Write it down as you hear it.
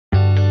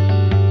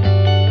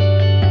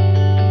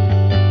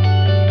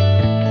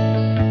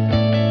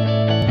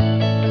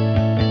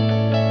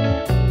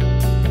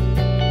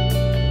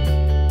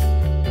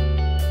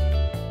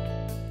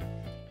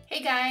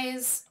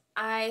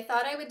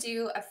would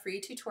do a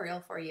free tutorial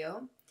for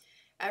you.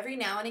 Every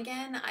now and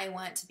again, I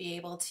want to be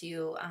able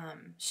to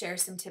share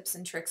some tips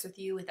and tricks with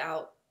you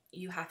without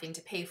you having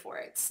to pay for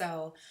it.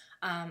 So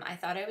I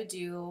thought I would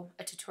do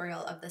a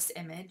tutorial of this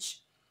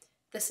image.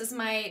 This is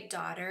my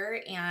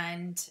daughter,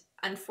 and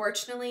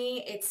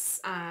unfortunately,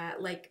 it's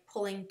like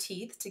pulling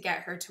teeth to get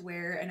her to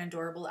wear an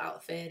adorable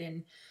outfit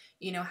and,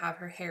 you know, have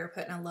her hair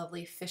put in a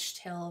lovely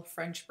fishtail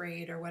French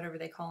braid or whatever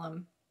they call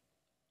them.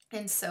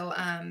 And so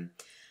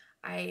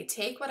I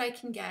take what I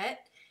can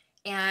get.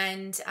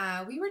 And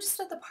we were just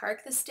at the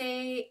park this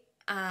day,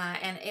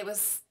 and it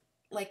was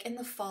like in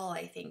the fall,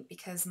 I think,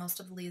 because most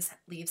of the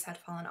leaves had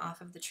fallen off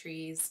of the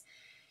trees.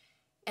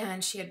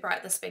 And she had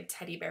brought this big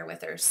teddy bear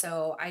with her.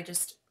 So I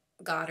just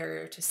got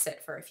her to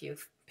sit for a few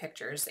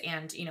pictures.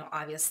 And, you know,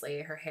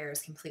 obviously her hair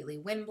is completely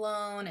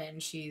windblown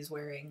and she's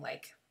wearing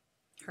like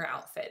her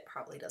outfit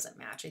probably doesn't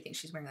match. I think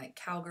she's wearing like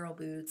cowgirl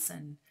boots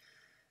and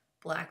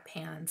black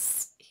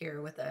pants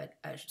here with a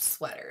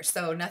sweater.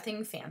 So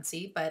nothing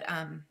fancy, but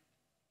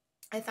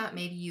I thought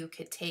maybe you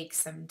could take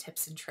some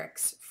tips and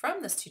tricks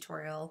from this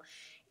tutorial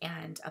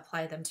and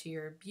apply them to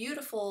your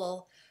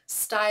beautiful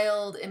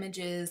styled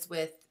images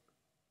with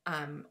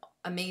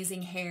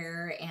amazing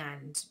hair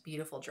and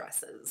beautiful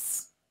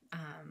dresses,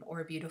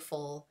 or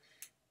beautiful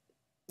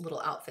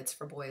little outfits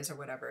for boys or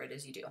whatever it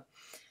is you do.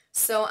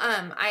 So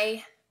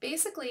I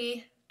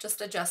basically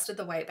just adjusted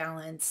the white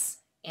balance,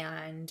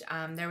 and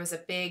there was a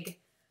big,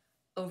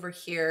 over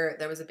here,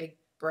 there was a big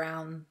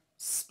brown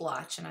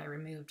splotch, and I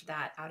removed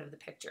that out of the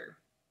picture.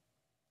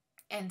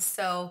 And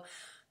so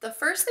the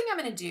first thing I'm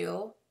going to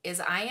do is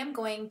I am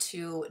going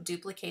to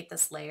duplicate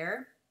this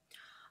layer.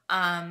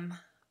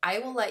 I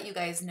will let you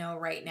guys know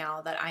right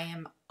now that I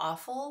am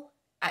awful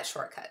at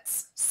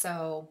shortcuts.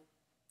 So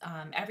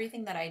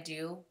everything that I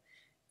do,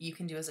 you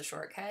can do as a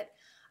shortcut.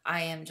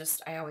 I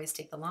always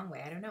take the long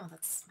way. I don't know,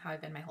 that's how I've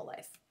been my whole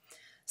life.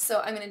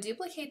 So I'm going to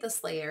duplicate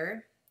this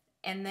layer,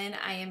 and then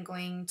I am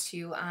going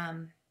to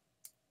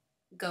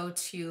go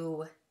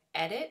to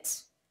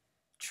Edit,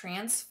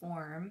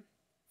 Transform,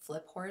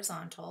 Flip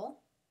Horizontal.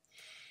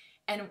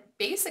 And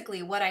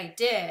basically what I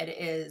did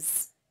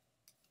is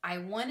I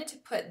wanted to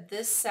put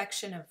this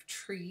section of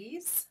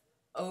trees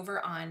over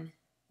on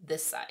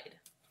this side.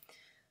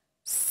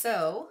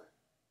 So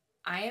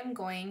I am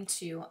going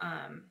to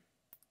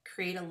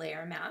create a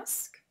layer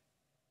mask,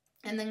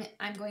 and then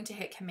I'm going to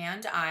hit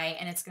Command I,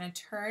 and it's going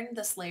to turn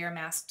this layer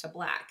mask to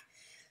black.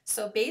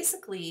 So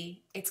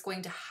basically it's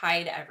going to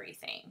hide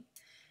everything.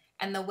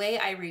 And the way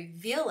I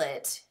reveal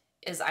it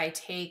is I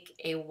take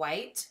a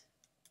white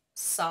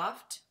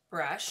soft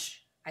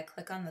brush, I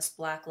click on this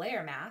black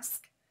layer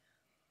mask,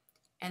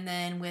 and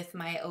then with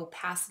my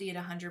opacity at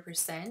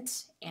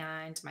 100%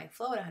 and my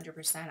flow at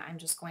 100%, I'm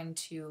just going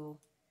to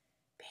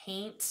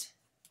paint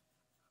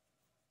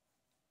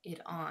it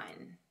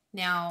on.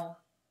 Now,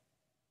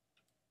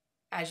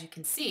 as you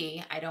can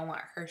see, I don't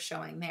want her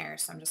showing there,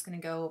 so I'm just going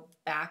to go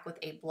back with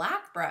a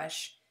black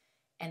brush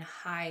and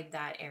hide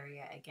that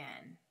area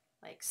again,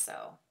 like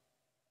so.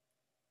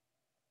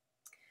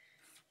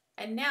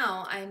 And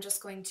now I'm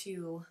just going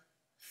to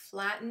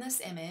flatten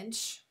this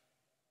image.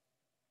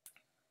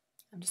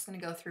 I'm just going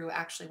to go through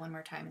actually one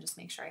more time and just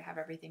make sure I have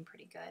everything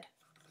pretty good.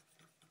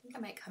 I think I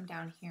might come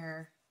down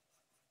here.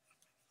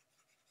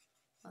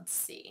 Let's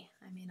see.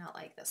 I may not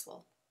like this.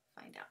 We'll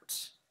find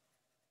out.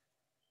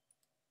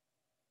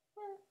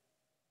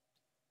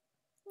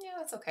 Yeah,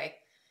 that's okay.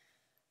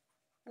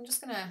 I'm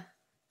just going to,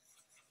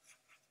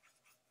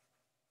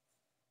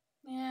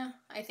 yeah,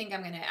 I think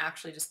I'm going to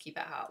actually just keep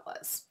it how it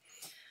was.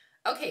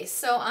 Okay,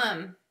 so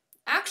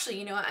actually,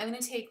 you know what? I'm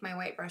going to take my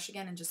white brush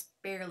again and just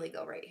barely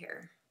go right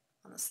here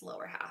on this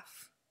lower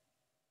half.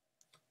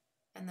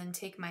 And then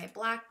take my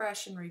black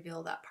brush and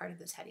reveal that part of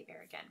the teddy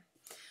bear again.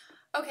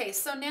 Okay,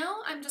 so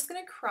now I'm just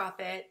going to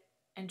crop it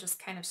and just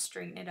kind of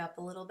straighten it up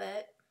a little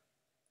bit,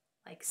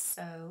 like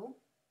so.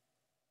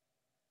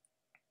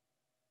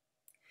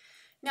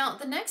 Now,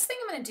 the next thing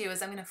I'm going to do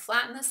is I'm going to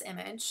flatten this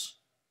image.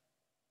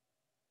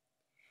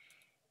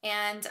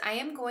 And I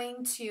am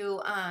going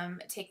to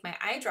take my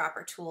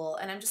eyedropper tool,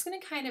 and I'm just going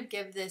to kind of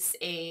give this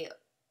a,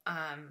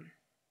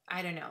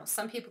 I don't know,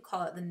 some people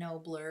call it the no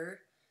blur.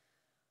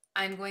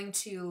 I'm going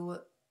to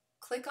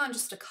click on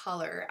just a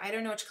color. I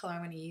don't know which color I'm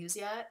going to use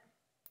yet.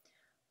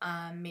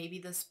 Maybe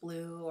this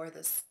blue or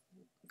this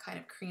kind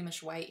of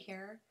creamish white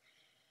here.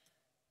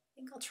 I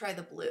think I'll try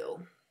the blue.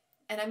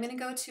 And I'm going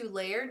to go to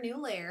Layer,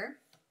 New Layer.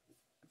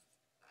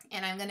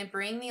 And I'm going to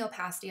bring the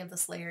opacity of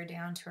this layer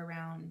down to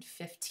around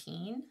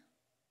 15.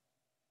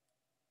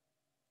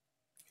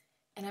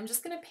 And I'm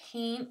just going to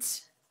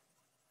paint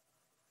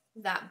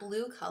that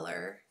blue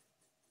color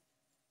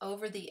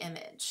over the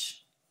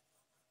image,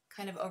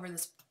 kind of over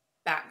this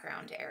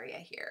background area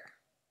here,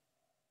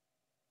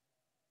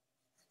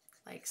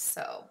 like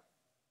so.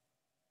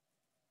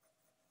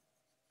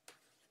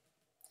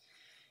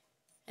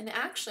 And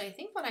actually, I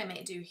think what I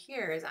might do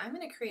here is I'm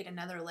going to create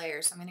another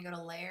layer. So I'm going to go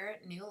to Layer,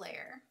 New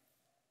Layer.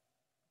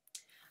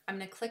 I'm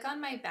going to click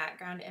on my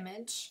background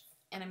image,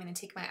 and I'm going to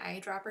take my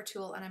eyedropper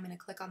tool, and I'm going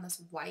to click on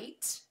this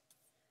white.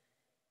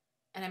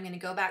 And I'm going to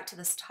go back to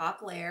this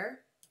top layer,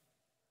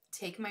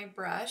 take my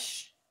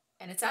brush,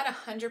 and it's at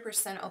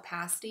 100%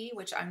 opacity,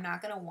 which I'm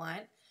not going to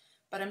want,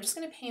 but I'm just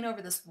going to paint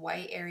over this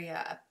white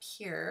area up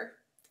here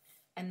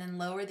and then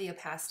lower the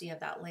opacity of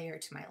that layer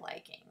to my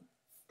liking.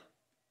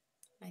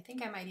 I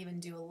think I might even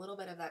do a little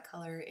bit of that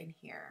color in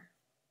here.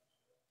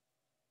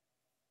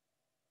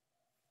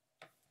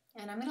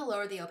 And I'm going to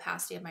lower the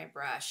opacity of my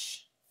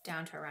brush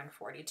down to around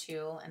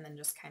 42 and then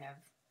just kind of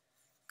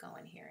go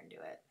in here and do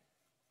it.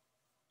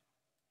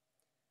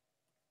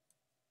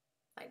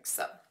 Like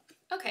so.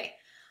 Okay.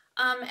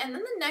 And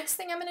then the next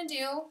thing I'm going to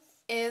do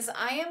is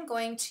I am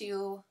going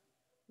to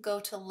go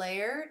to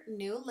layer,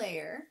 new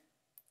layer,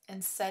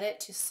 and set it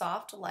to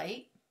soft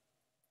light.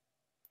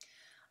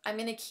 I'm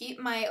going to keep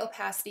my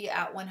opacity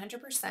at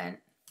 100%.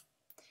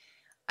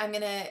 I'm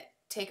going to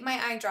take my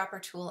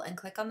eyedropper tool and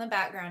click on the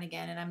background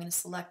again, and I'm going to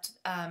select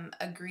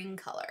a green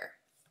color.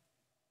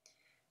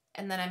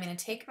 And then I'm going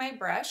to take my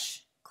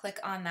brush, click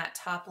on that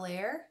top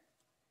layer,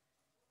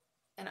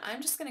 and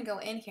I'm just going to go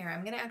in here.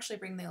 I'm going to actually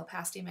bring the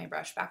opacity of my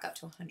brush back up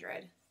to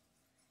 100.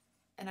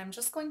 And I'm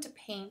just going to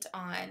paint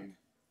on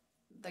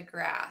the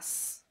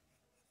grass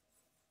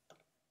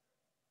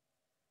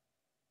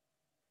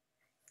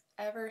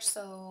ever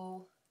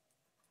so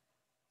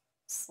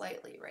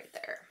slightly right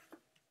there.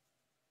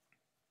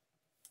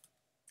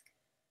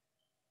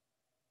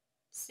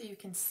 So you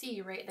can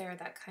see right there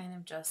that kind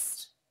of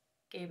just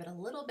gave it a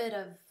little bit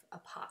of a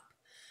pop.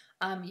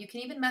 You can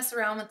even mess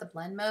around with the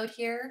blend mode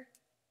here.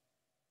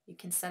 You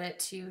can set it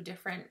to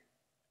different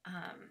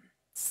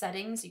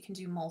settings. You can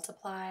do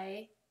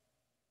multiply.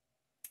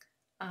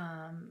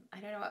 I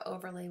don't know what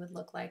overlay would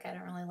look like. I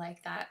don't really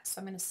like that. So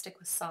I'm going to stick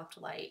with soft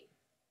light.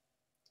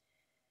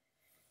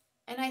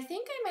 And I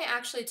think I might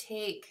actually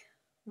take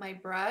my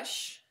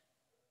brush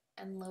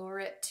and lower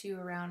it to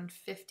around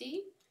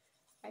 50.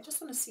 I just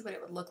want to see what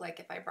it would look like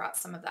if I brought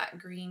some of that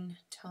green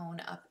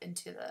tone up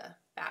into the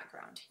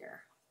background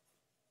here.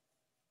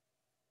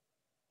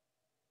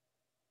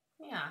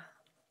 Yeah,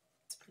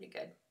 it's pretty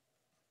good.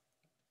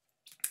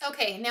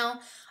 Okay, now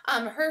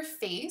her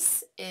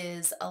face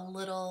is a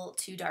little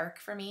too dark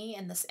for me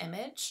in this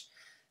image.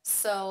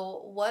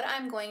 So what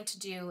I'm going to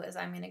do is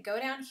I'm going to go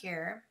down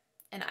here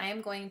and I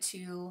am going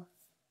to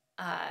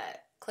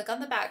click on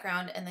the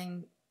background and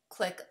then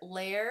click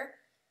layer,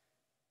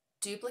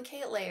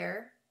 duplicate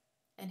layer,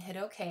 and hit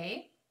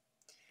OK.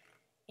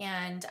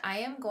 And I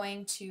am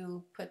going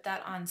to put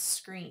that on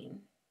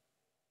screen.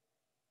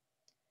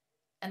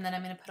 And then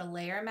I'm going to put a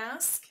layer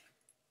mask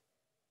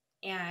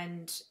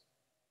and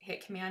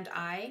hit Command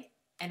I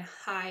and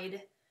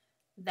hide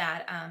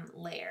that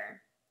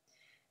layer.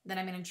 Then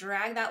I'm going to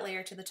drag that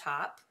layer to the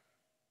top.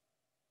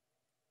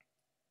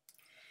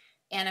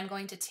 And I'm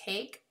going to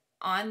take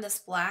on this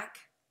black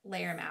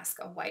layer mask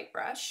a white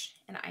brush,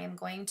 and I am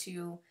going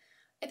to,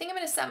 I think I'm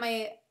going to set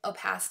my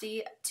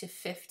opacity to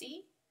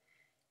 50.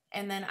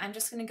 And then I'm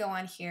just going to go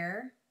on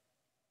here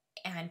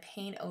and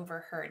paint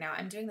over her. Now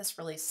I'm doing this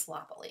really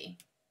sloppily,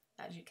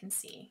 as you can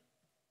see.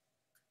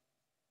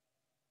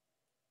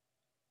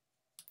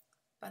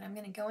 But I'm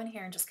going to go in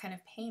here and just kind of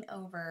paint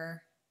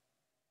over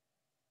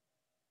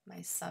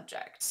my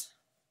subject.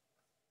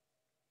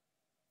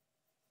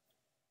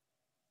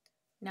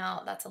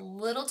 Now that's a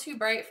little too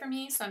bright for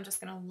me, so I'm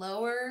just going to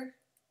lower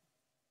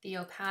the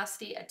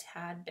opacity a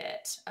tad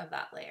bit of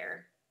that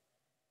layer.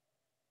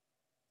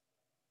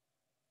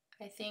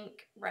 I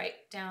think right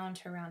down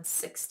to around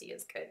 60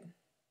 is good.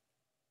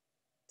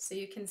 So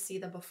you can see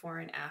the before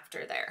and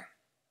after there.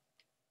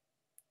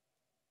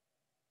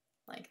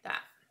 Like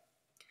that.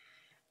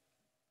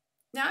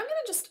 Now I'm going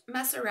to just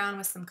mess around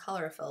with some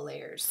color fill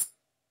layers.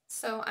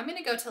 So I'm going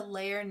to go to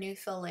layer, new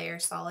fill layer,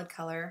 solid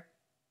color.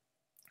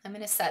 I'm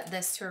going to set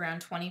this to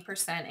around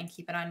 20% and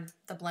keep it on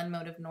the blend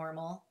mode of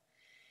normal.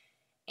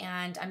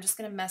 And I'm just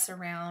going to mess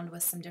around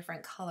with some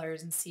different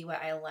colors and see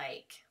what I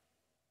like.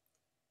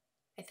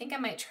 I think I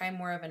might try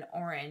more of an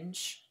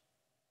orange.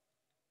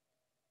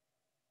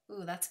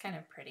 Ooh, that's kind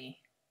of pretty.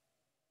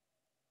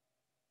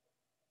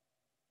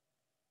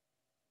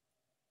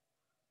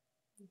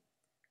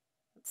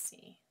 Let's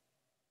see.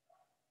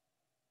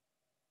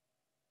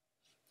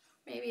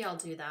 Maybe I'll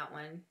do that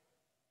one.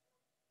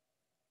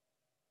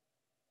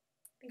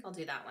 I think I'll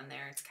do that one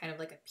there. It's kind of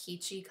like a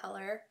peachy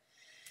color.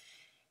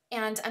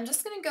 And I'm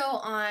just going to go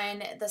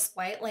on this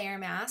white layer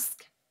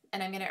mask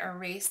and I'm going to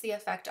erase the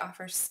effect off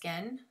her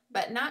skin,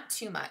 but not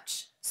too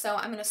much. So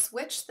I'm going to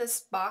switch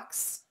this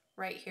box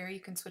right here. You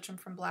can switch them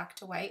from black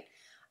to white.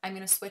 I'm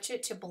going to switch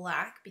it to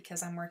black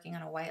because I'm working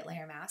on a white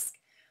layer mask.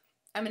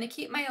 I'm going to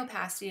keep my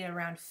opacity at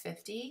around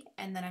 50,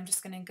 and then I'm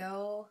just going to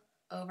go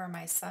over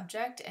my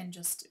subject and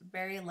just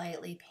very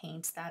lightly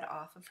paint that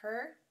off of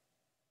her,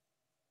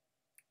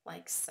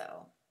 like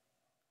so.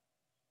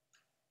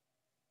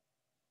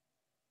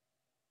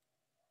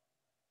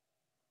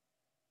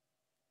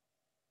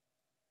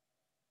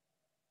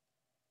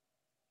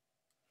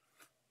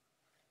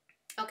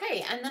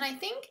 Okay, and then I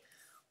think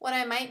what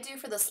I might do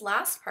for this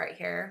last part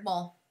here,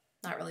 well,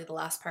 not really the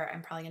last part,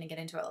 I'm probably going to get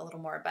into it a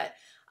little more, but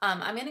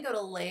I'm going to go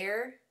to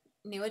layer,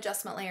 New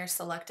Adjustment Layer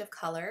Selective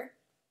Color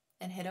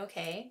and hit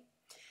OK.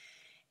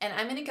 And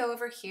I'm going to go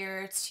over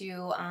here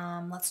to,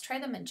 let's try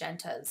the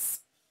magentas.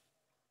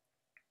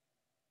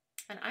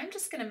 And I'm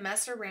just going to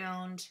mess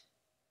around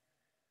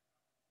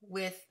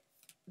with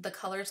the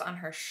colors on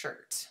her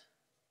shirt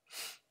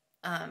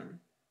and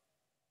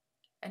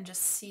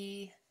just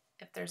see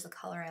if there's a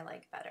color I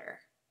like better.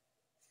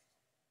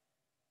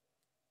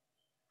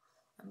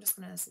 I'm just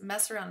going to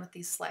mess around with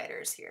these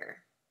sliders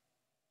here.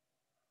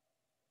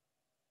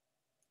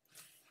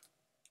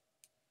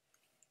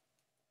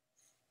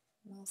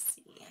 We'll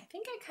see. I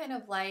think I kind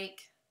of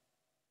like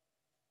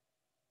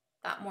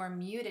that more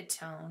muted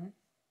tone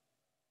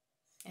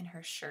in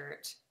her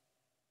shirt.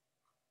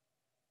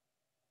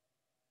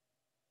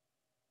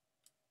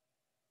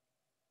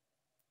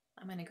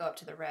 I'm going to go up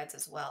to the reds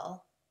as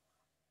well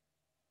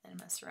and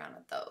mess around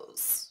with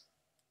those.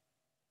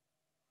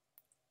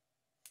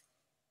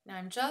 Now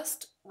I'm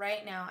just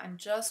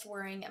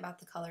worrying about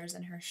the colors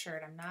in her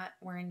shirt. I'm not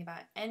worrying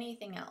about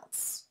anything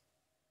else.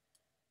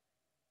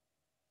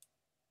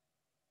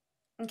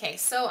 Okay,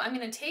 so I'm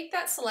going to take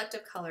that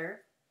selective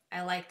color.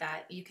 I like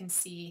that. You can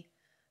see,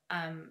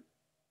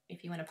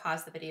 if you want to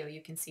pause the video,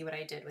 you can see what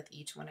I did with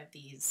each one of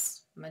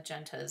these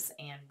magentas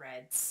and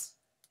reds,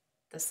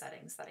 the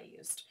settings that I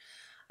used.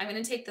 I'm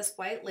going to take this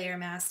white layer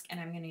mask and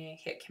I'm going to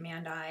hit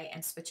Command I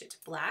and switch it to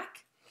black.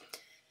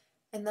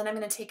 And then I'm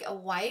going to take a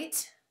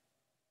white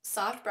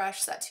soft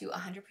brush set to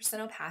 100%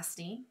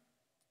 opacity,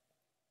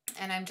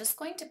 and I'm just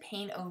going to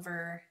paint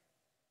over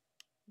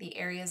the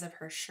areas of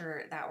her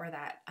shirt that were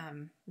that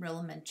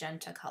real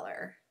magenta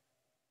color.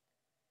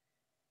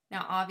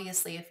 Now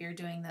obviously if you're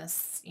doing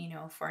this, you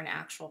know, for an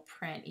actual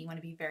print, you want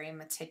to be very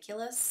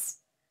meticulous,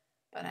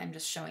 but I'm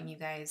just showing you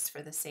guys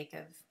for the sake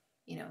of,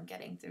 you know,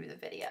 getting through the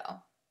video.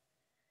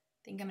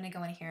 I think I'm going to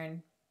go in here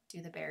and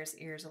do the bear's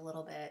ears a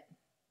little bit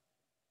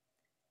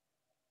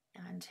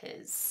and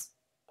his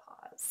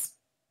paws.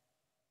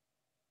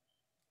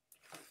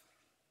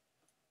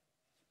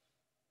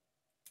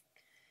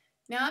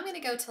 Now I'm going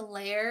to go to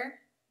Layer,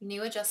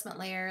 New Adjustment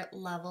Layer,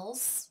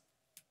 Levels,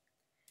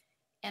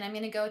 and I'm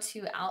going to go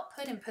to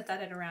Output and put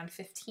that at around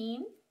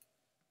 15.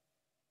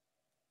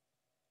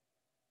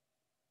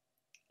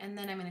 And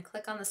then I'm going to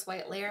click on this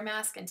white layer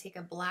mask and take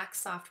a black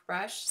soft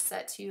brush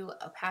set to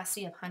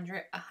opacity of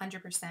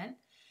 100%,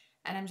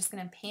 and I'm just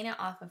going to paint it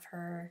off of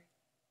her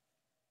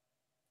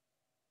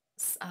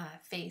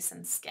face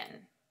and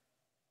skin.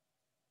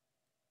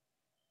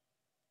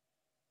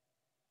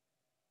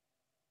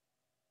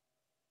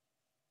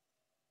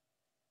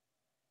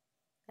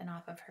 And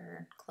off of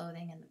her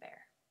clothing and the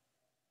bear.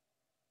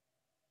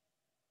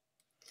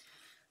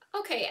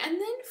 Okay, and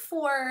then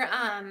for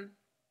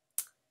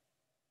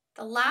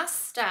the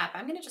last step,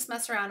 I'm going to just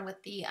mess around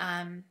with the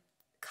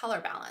color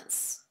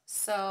balance.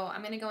 So I'm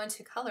going to go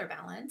into color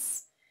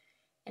balance,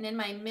 and in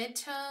my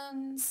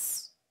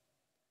midtones,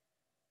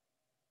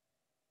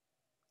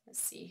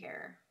 let's see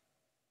here.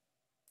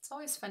 It's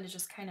always fun to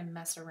just kind of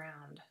mess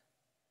around,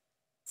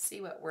 see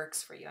what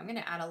works for you. I'm going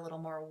to add a little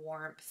more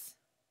warmth.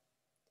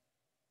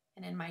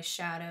 And in my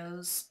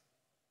shadows,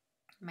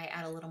 I might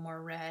add a little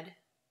more red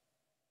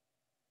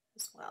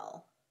as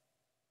well.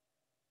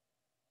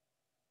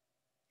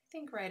 I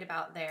think right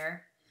about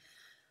there.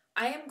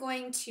 I am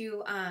going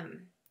to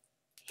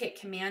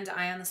hit Command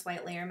I on this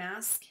white layer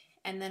mask,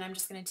 and then I'm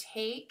just going to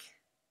take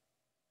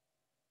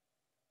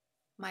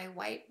my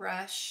white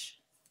brush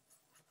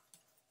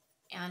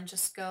and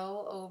just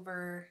go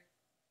over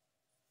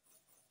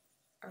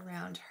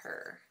around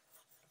her,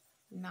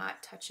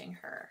 not touching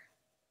her.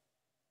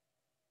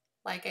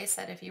 Like I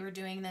said, if you were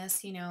doing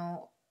this, you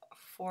know,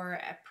 for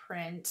a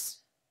print,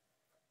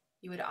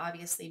 you would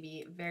obviously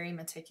be very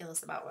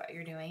meticulous about what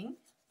you're doing.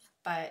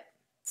 But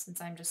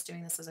since I'm just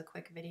doing this as a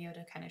quick video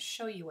to kind of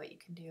show you what you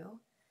can do,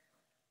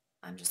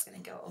 I'm just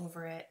going to go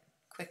over it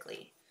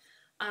quickly.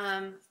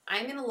 I'm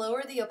going to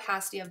lower the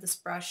opacity of this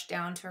brush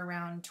down to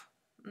around,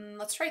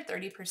 let's try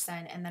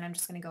 30%, and then I'm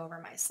just going to go over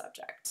my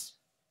subject,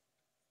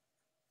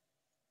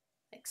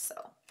 like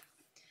so.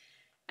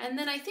 And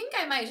then I think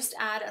I might just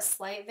add a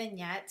slight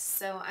vignette.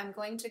 So I'm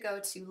going to go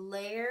to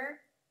Layer,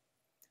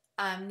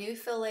 New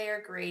Fill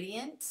Layer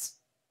Gradient,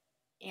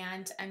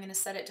 and I'm going to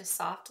set it to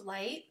Soft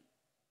Light.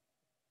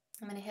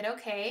 I'm going to hit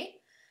OK,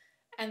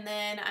 and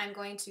then I'm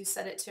going to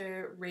set it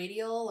to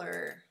Radial,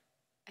 or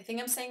I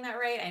think I'm saying that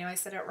right. I know I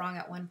said it wrong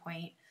at one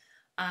point.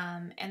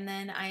 And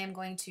then I am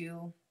going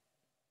to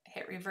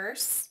hit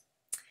Reverse,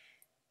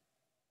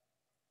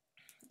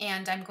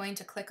 and I'm going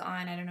to click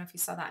on, I don't know if you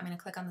saw that, I'm going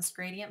to click on this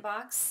gradient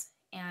box.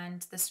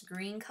 And this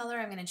green color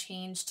I'm going to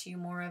change to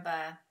more of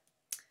a,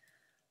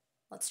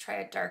 let's try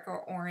a darker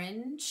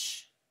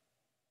orange.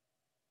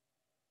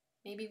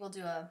 Maybe we'll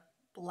do a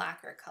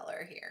blacker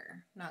color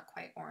here. Not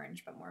quite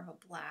orange, but more of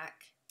a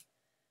black.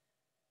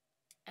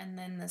 And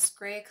then this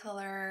gray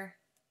color,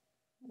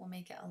 we'll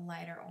make it a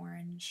lighter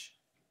orange,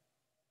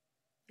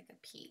 like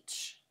a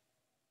peach.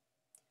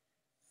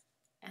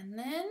 And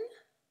then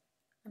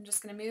I'm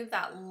just going to move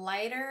that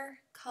lighter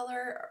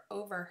color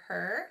over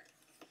her,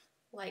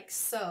 like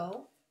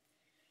so.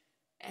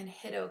 and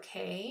hit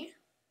OK.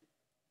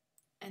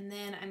 And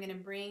then I'm going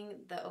to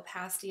bring the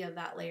opacity of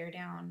that layer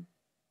down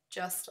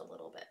just a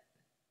little bit.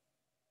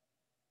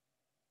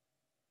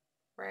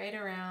 Right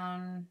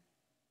around,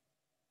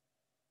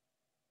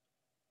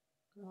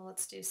 well,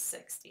 let's do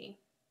 60.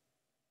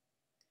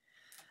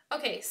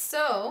 Okay,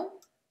 so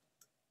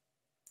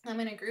I'm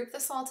going to group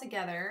this all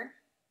together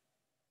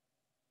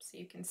so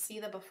you can see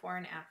the before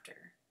and after.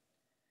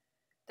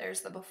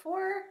 There's the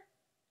before,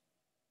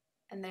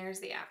 and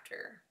there's the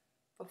after.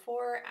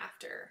 Before,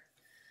 after.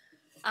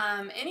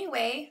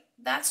 Anyway,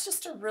 that's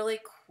just a really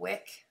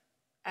quick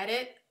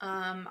edit.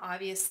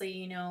 Obviously,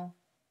 you know,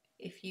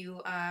 if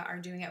you are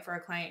doing it for a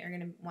client, you're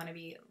going to want to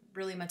be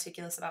really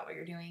meticulous about what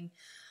you're doing.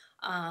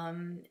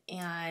 I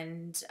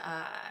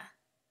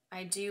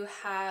do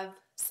have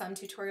some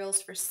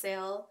tutorials for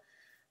sale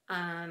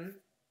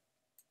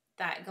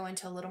that go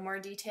into a little more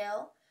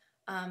detail,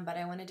 but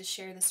I wanted to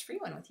share this free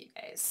one with you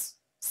guys.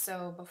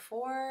 So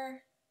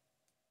before,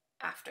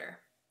 after.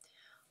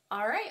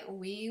 All right,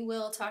 we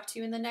will talk to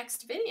you in the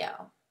next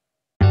video.